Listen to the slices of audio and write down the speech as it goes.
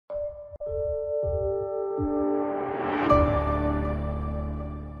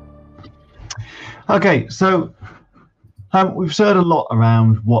Okay, so we've said a lot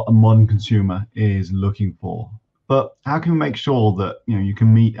around what a modern consumer is looking for, but how can we make sure that you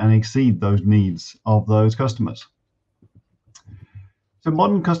can meet and exceed those needs of those customers? So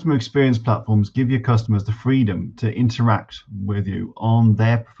modern customer experience platforms give your customers the freedom to interact with you on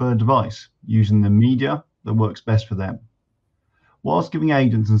their preferred device using the media that works best for them, whilst giving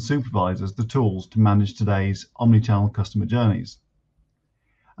agents and supervisors the tools to manage today's omnichannel customer journeys.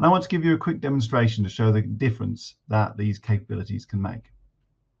 And I want to give you a quick demonstration to show the difference that these capabilities can make.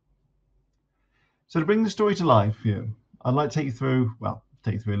 So to bring the story to life for you, I'd like to take you through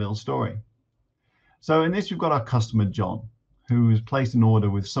a little story. So in this, we've got our customer, John, who has placed an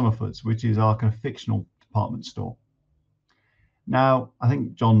order with Semafone, which is our kind of fictional department store. Now, I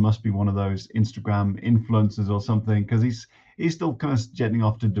think John must be one of those Instagram influencers or something, because he's still kind of jetting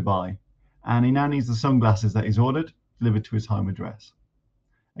off to Dubai, and he now needs the sunglasses that he's ordered delivered to his home address.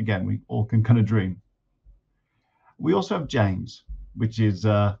 Again, we all can kind of dream. We also have James, which is,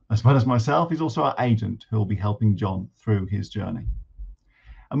 as well as myself, he's also our agent who will be helping John through his journey.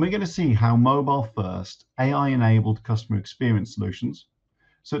 And we're going to see how mobile-first, AI-enabled customer experience solutions,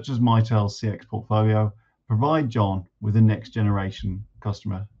 such as Mitel's CX portfolio, provide John with a next-generation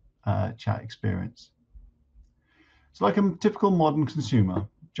customer chat experience. So like a typical modern consumer,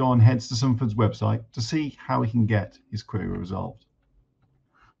 John heads to Semafone's website to see how he can get his query resolved.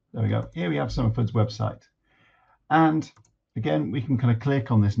 There we go. Here we have Semafone's website. And again, we can kind of click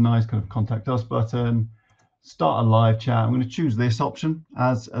on this nice kind of contact us button, start a live chat. I'm going to choose this option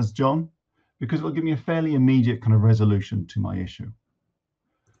as John, because it'll give me a fairly immediate kind of resolution to my issue.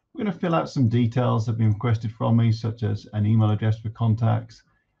 We're going to fill out some details that have been requested from me, such as an email address for contacts,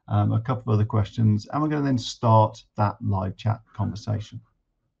 a couple of other questions, and we're going to then start that live chat conversation.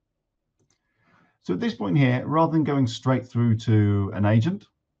 So at this point here, rather than going straight through to an agent,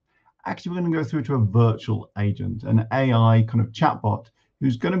 actually we're going to go through to a virtual agent, an AI kind of chatbot,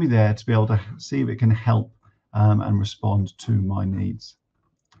 who's going to be there to be able to see if it can help and respond to my needs.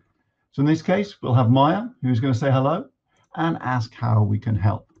 So in this case, we'll have Maya, who's going to say hello and ask how we can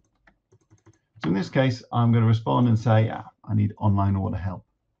help. So in this case, I'm going to respond and say, I need online order help.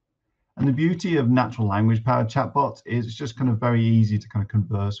 And the beauty of natural language powered chatbots is it's just kind of very easy to kind of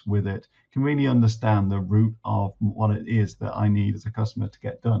converse with it, can really understand the root of what it is that I need as a customer to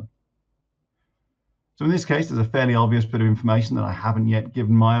get done. So in this case, there's a fairly obvious bit of information that I haven't yet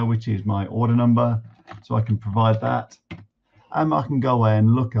given Maya, which is my order number. So I can provide that. And I can go away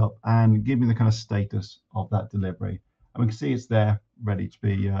and look up and give me the kind of status of that delivery. And we can see it's there, ready to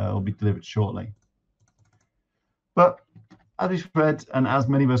be, it'll be delivered shortly. But as we've read, and as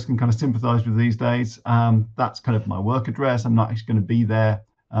many of us can kind of sympathize with these days, that's kind of my work address. I'm not actually going to be there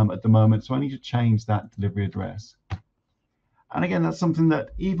at the moment. So I need to change that delivery address. And again, that's something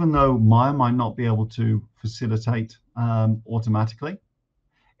that even though Maya might not be able to facilitate automatically,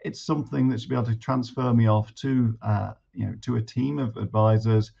 it's something that should be able to transfer me off to, to a team of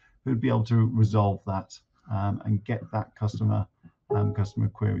advisors who'd be able to resolve that and get that customer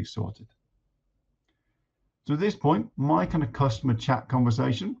query sorted. So at this point, my kind of customer chat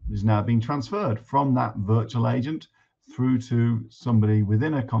conversation is now being transferred from that virtual agent through to somebody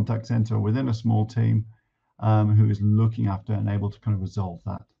within a contact center, within a small team, who is looking after and able to kind of resolve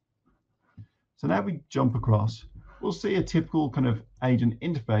that. So now we jump across, we'll see a typical kind of agent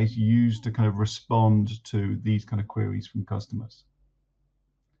interface used to kind of respond to these kind of queries from customers.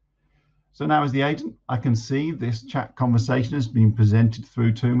 So now as the agent, I can see this chat conversation has been presented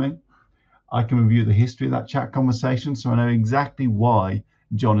through to me. I can review the history of that chat conversation, so I know exactly why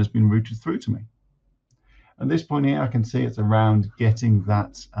John has been routed through to me. At this point here, I can see it's around getting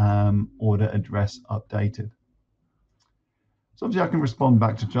that order address updated. So obviously I can respond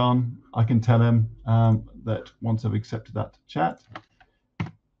back to John. I can tell him that once I've accepted that chat,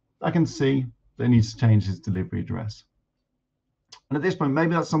 I can see that he needs to change his delivery address. And at this point,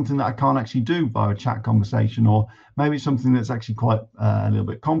 maybe that's something that I can't actually do via a chat conversation, or maybe it's something that's actually quite a little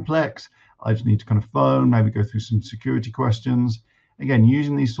bit complex. I just need to kind of phone, maybe go through some security questions. Again,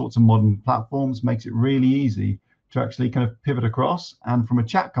 using these sorts of modern platforms makes it really easy to actually kind of pivot across and from a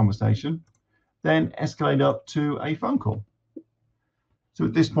chat conversation, then escalate up to a phone call. So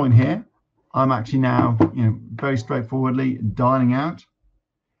at this point here, I'm actually now, very straightforwardly dialing out,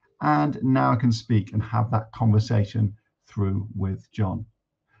 and now I can speak and have that conversation through with John,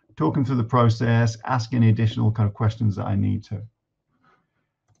 talking through the process, ask any additional kind of questions that I need to.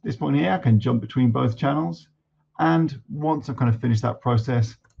 At this point here, I can jump between both channels, and once I've kind of finished that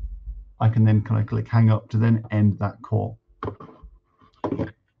process, I can then kind of click hang up to then end that call.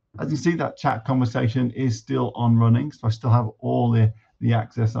 As you see, that chat conversation is still on running, so I still have all the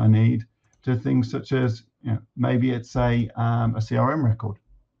access I need. to things such as, maybe it's a CRM record,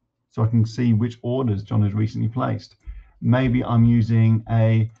 so I can see which orders John has recently placed. Maybe I'm using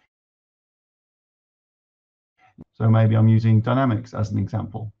Dynamics as an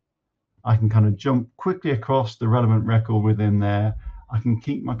example. I can kind of jump quickly across the relevant record within there. I can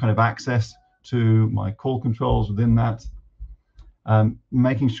keep my kind of access to my call controls within that,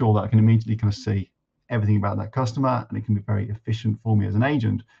 making sure that I can immediately kind of see everything about that customer, and it can be very efficient for me as an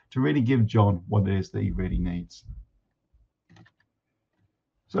agent to really give John what it is that he really needs.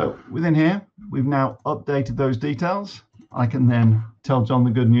 So within here, we've now updated those details. I can then tell John the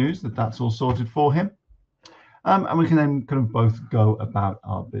good news that that's all sorted for him. And we can then kind of both go about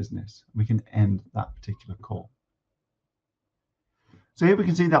our business. We can end that particular call. So here we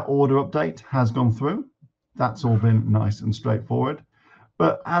can see that order update has gone through. That's all been nice and straightforward.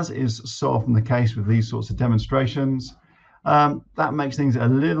 But as is so often the case with these sorts of demonstrations, that makes things a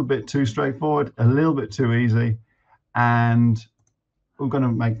little bit too straightforward, a little bit too easy, and we're going to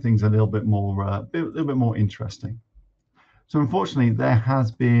make things a little bit more interesting. So unfortunately, there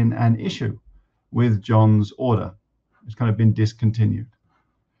has been an issue with John's order. It's kind of been discontinued.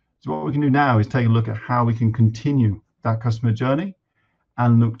 So what we can do now is take a look at how we can continue that customer journey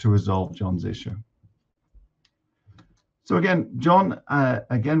and look to resolve John's issue. So again, John,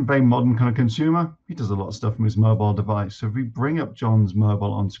 again, very modern kind of consumer. He does a lot of stuff from his mobile device. So if we bring up John's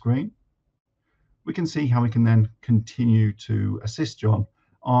mobile on screen, we can see how we can then continue to assist John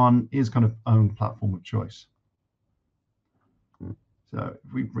on his kind of own platform of choice. So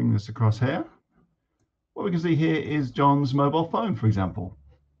if we bring this across here, what we can see here is John's mobile phone, for example.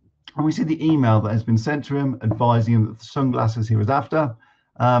 And we see the email that has been sent to him advising him that the sunglasses he was after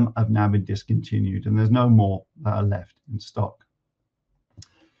have now been discontinued, and there's no more that are left in stock.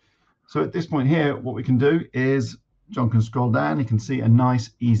 So at this point here, what we can do is John can scroll down. He can see a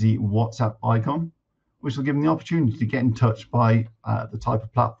nice, easy WhatsApp icon, which will give him the opportunity to get in touch by the type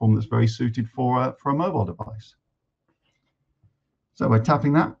of platform that's very suited for a mobile device. So by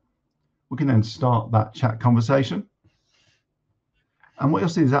tapping that, we can then start that chat conversation. And what you'll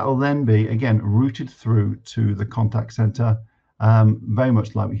see is that will then be, again, routed through to the contact center, very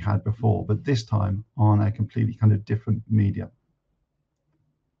much like we had before, but this time on a completely kind of different medium.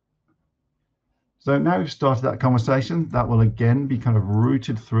 So now we've started that conversation, that will again be kind of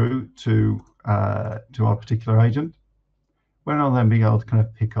routed through to our particular agent, where I'll then be able to kind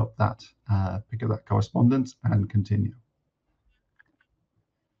of pick up that correspondence and continue.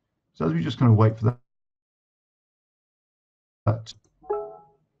 So as we just kind of wait for that,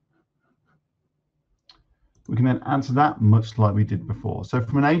 we can then answer that much like we did before. So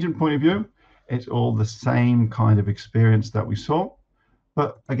from an agent point of view, it's all the same kind of experience that we saw.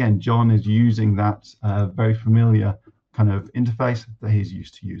 But again, John is using that very familiar kind of interface that he's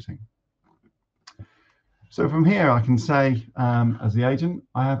used to using. So from here, I can say, as the agent,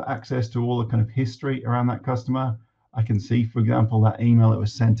 I have access to all the kind of history around that customer. I can see, for example, that email that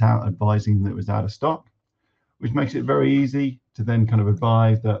was sent out advising that it was out of stock, which makes it very easy to then kind of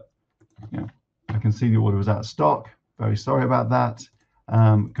advise that, I can see the order was out of stock. Very sorry about that.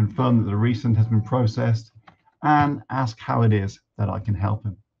 Confirm that the refund has been processed, and ask how it is that I can help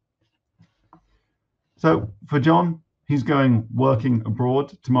him. So for John, he's working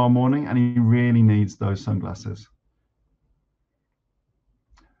abroad tomorrow morning, and he really needs those sunglasses.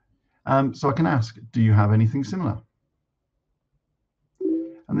 So I can ask, do you have anything similar?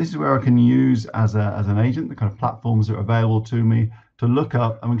 And this is where I can use as an agent the kind of platforms that are available to me to look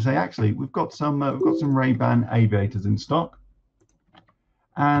up, and we can say, actually, we've got some Ray-Ban aviators in stock,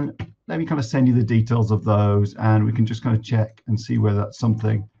 and let me kind of send you the details of those, and we can just kind of check and see whether that's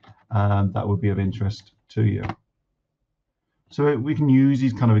something that would be of interest to you. So we can use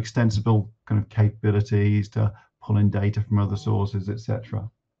these kind of extensible kind of capabilities to pull in data from other sources, etc.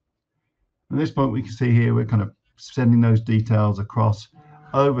 At this point, we can see here we're kind of sending those details across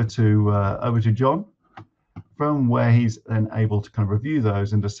over to John, from where he's then able to kind of review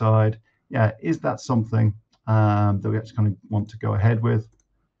those and decide, is that something that we actually kind of want to go ahead with?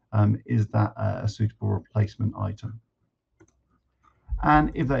 Is that a suitable replacement item?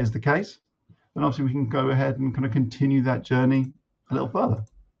 And if that is the case, then obviously we can go ahead and kind of continue that journey a little further.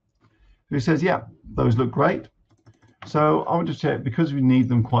 So he says, yeah, those look great. So I want to check, because we need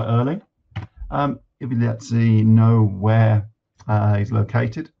them quite early, if he lets me know where he's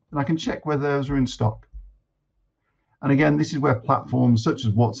located, then I can check whether those are in stock. And again, this is where platforms such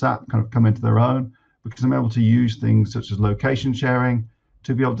as WhatsApp kind of come into their own, because I'm able to use things such as location sharing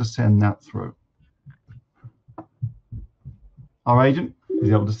to be able to send that through. Our agent is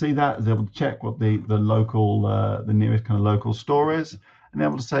able to see that, is able to check what the local, the nearest kind of local store is, and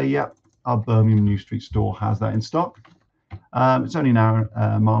able to say, yeah, our Birmingham New Street store has that in stock. It's only now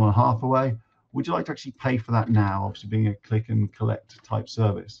a mile and a half away. Would you like to actually pay for that now, obviously being a click and collect type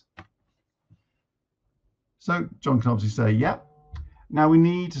service? So John can obviously say, yeah. Now we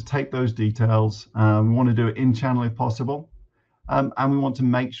need to take those details. We want to do it in channel if possible. And we want to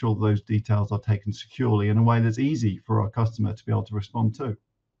make sure those details are taken securely in a way that's easy for our customer to be able to respond to.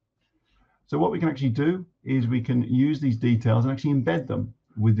 So what we can actually do is we can use these details and actually embed them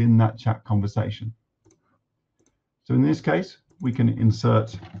within that chat conversation. So in this case, we can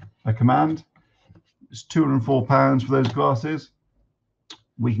insert a command. It's £204 for those glasses.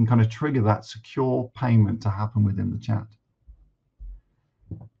 We can kind of trigger that secure payment to happen within the chat.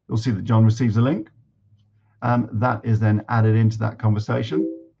 You'll see that John receives a link. That is then added into that conversation.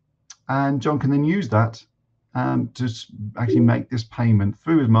 And John can then use that to actually make this payment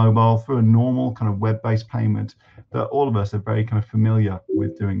through his mobile, through a normal kind of web-based payment that all of us are very kind of familiar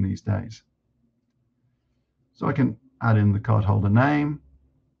with doing these days. So I can add in the cardholder name,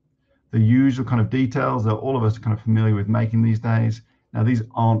 the usual kind of details that all of us are kind of familiar with making these days. Now, these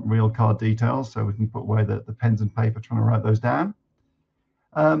aren't real card details, so we can put away the pens and paper trying to write those down.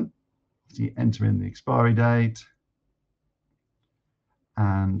 So you enter in the expiry date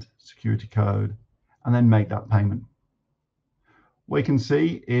and security code, and then make that payment. What you can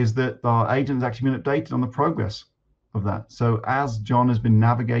see is that our agent has actually been updated on the progress of that. So as John has been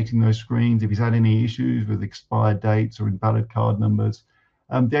navigating those screens, if he's had any issues with expired dates or invalid card numbers,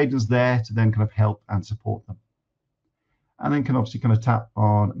 the agent's there to then kind of help and support them. And then can obviously kind of tap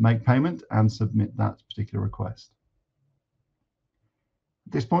on make payment and submit that particular request.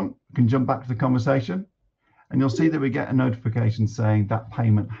 At this point, we can jump back to the conversation, and you'll see that we get a notification saying that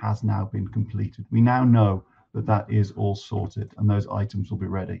payment has now been completed. We now know that that is all sorted and those items will be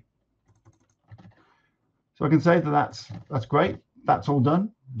ready. So I can say that that's great. That's all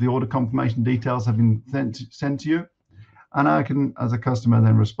done. The order confirmation details have been sent to you. And I can, as a customer,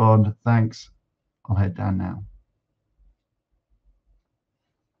 then respond, thanks, I'll head down now.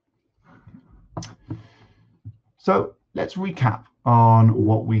 So let's recap on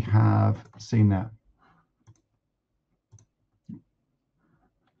what we have seen there.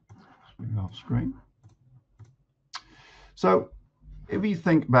 Off screen. So if you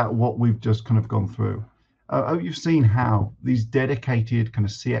think about what we've just kind of gone through, you've seen how these dedicated kind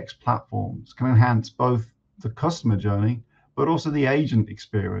of CX platforms can enhance both the customer journey, but also the agent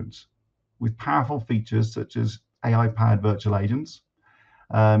experience with powerful features such as AI-powered virtual agents,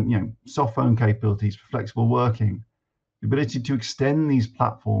 soft phone capabilities for flexible working, the ability to extend these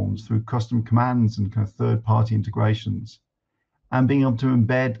platforms through custom commands and kind of third-party integrations, and being able to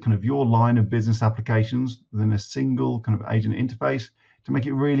embed kind of your line of business applications within a single kind of agent interface to make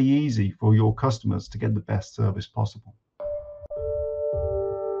it really easy for your customers to get the best service possible.